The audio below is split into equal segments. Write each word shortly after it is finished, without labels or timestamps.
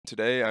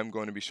today I'm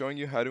going to be showing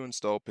you how to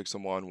install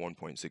Pixelmon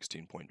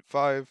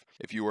 1.16.5.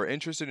 If you are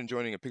interested in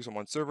joining a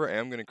Pixelmon server, I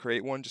am going to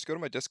create one. Just go to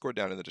my Discord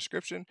down in the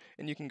description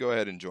and you can go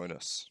ahead and join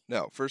us.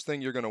 Now, first thing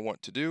you're going to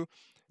want to do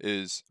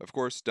is, of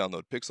course,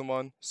 download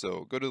Pixelmon.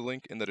 So go to the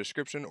link in the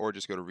description or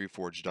just go to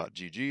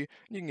reforged.gg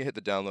and you can hit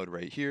the download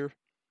right here.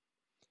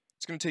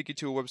 It's going to take you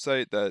to a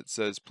website that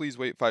says, please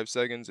wait 5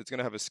 seconds. It's going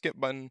to have a skip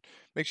button.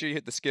 Make sure you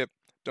hit the skip.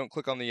 Don't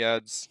click on the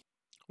ads.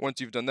 Once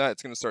you've done that,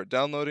 it's going to start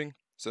downloading.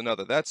 So now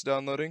that that's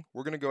downloading,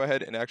 we're going to go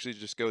ahead and actually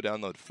just go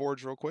download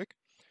Forge real quick.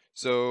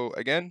 So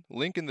again,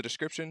 link in the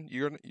description.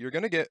 You're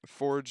going to get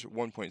Forge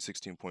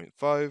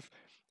 1.16.5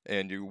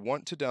 and you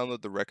want to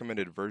download the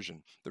recommended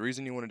version. The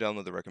reason you want to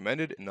download the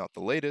recommended and not the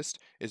latest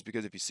is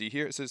because if you see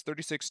here, it says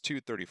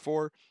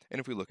 36.2.34, and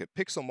if we look at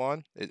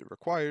Pixelmon, it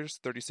requires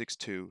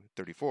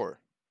 36.2.34.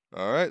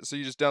 Alright, so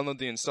you just download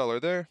the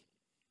installer there.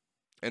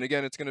 And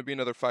again, it's going to be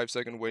another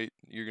 5-second wait.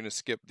 You're going to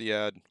skip the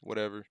ad,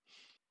 whatever.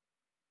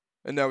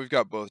 And now we've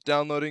got both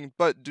downloading,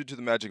 but due to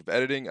the magic of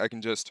editing, I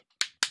can just,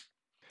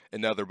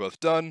 and now they're both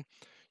done.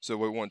 So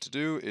what we want to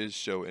do is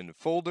show in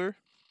folder.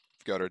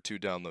 We've got our 2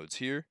 downloads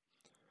here.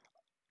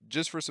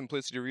 Just for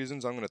simplicity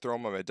reasons, I'm going to throw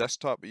them on my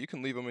desktop, but you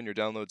can leave them in your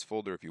downloads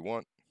folder if you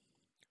want.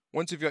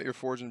 Once you've got your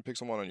Forge and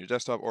Pixelmon on your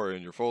desktop or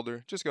in your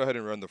folder, just go ahead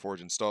and run the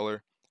Forge installer.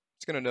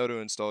 It's going to know to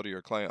install to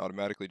your client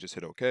automatically, just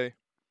hit OK.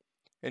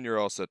 And you're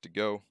all set to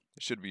go.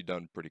 It should be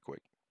done pretty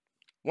quick.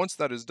 Once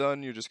that is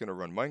done, you're just going to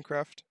run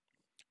Minecraft.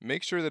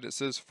 Make sure that it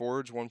says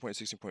Forge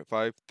 1.16.5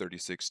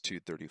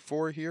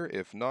 36.2.34 here.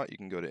 If not, you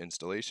can go to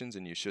installations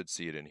and you should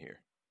see it in here.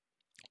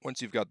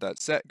 Once you've got that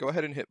set, go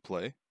ahead and hit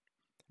play.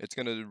 It's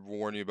going to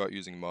warn you about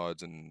using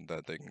mods and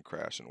that they can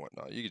crash and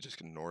whatnot. You can just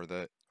ignore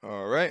that.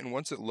 Alright, and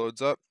once it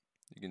loads up,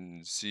 you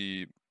can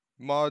see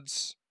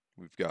mods.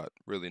 We've got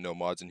really no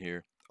mods in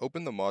here.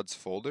 Open the mods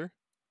folder,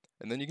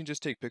 and then you can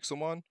just take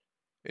Pixelmon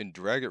and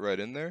drag it right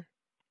in there.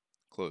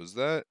 Close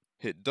that,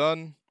 hit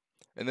done.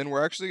 And then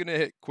we're actually going to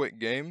hit quit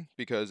game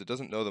because it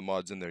doesn't know the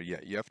mod's in there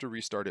yet. You have to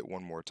restart it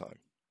one more time.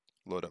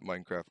 Load up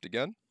Minecraft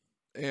again.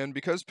 And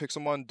because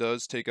Pixelmon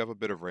does take up a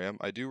bit of RAM,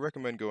 I do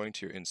recommend going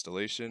to your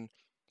installation,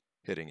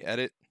 hitting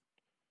edit,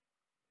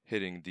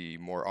 hitting the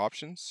more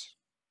options,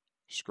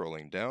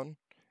 scrolling down.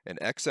 And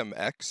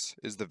XMX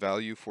is the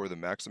value for the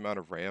max amount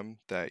of RAM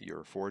that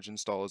your Forge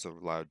install is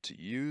allowed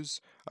to use.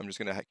 I'm just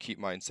going to keep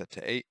mine set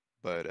to 8.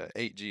 But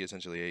 8G,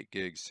 essentially 8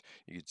 gigs,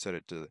 you could set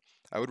it to,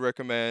 I would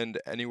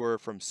recommend anywhere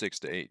from 6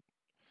 to 8.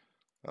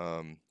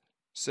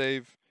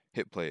 Save,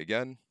 hit play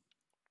again.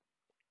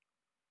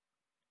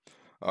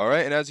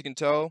 Alright, and as you can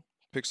tell,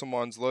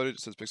 Pixelmon's loaded.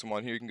 It says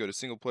Pixelmon here. You can go to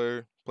single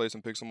player, play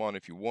some Pixelmon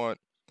if you want.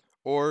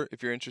 Or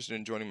if you're interested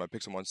in joining my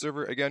Pixelmon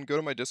server, again, go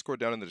to my Discord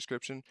down in the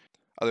description.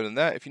 Other than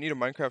that, if you need a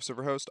Minecraft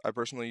server host, I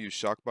personally use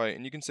Shockbyte,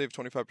 and you can save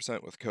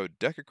 25% with code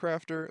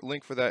DecaCrafter.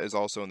 Link for that is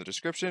also in the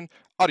description.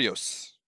 Adios!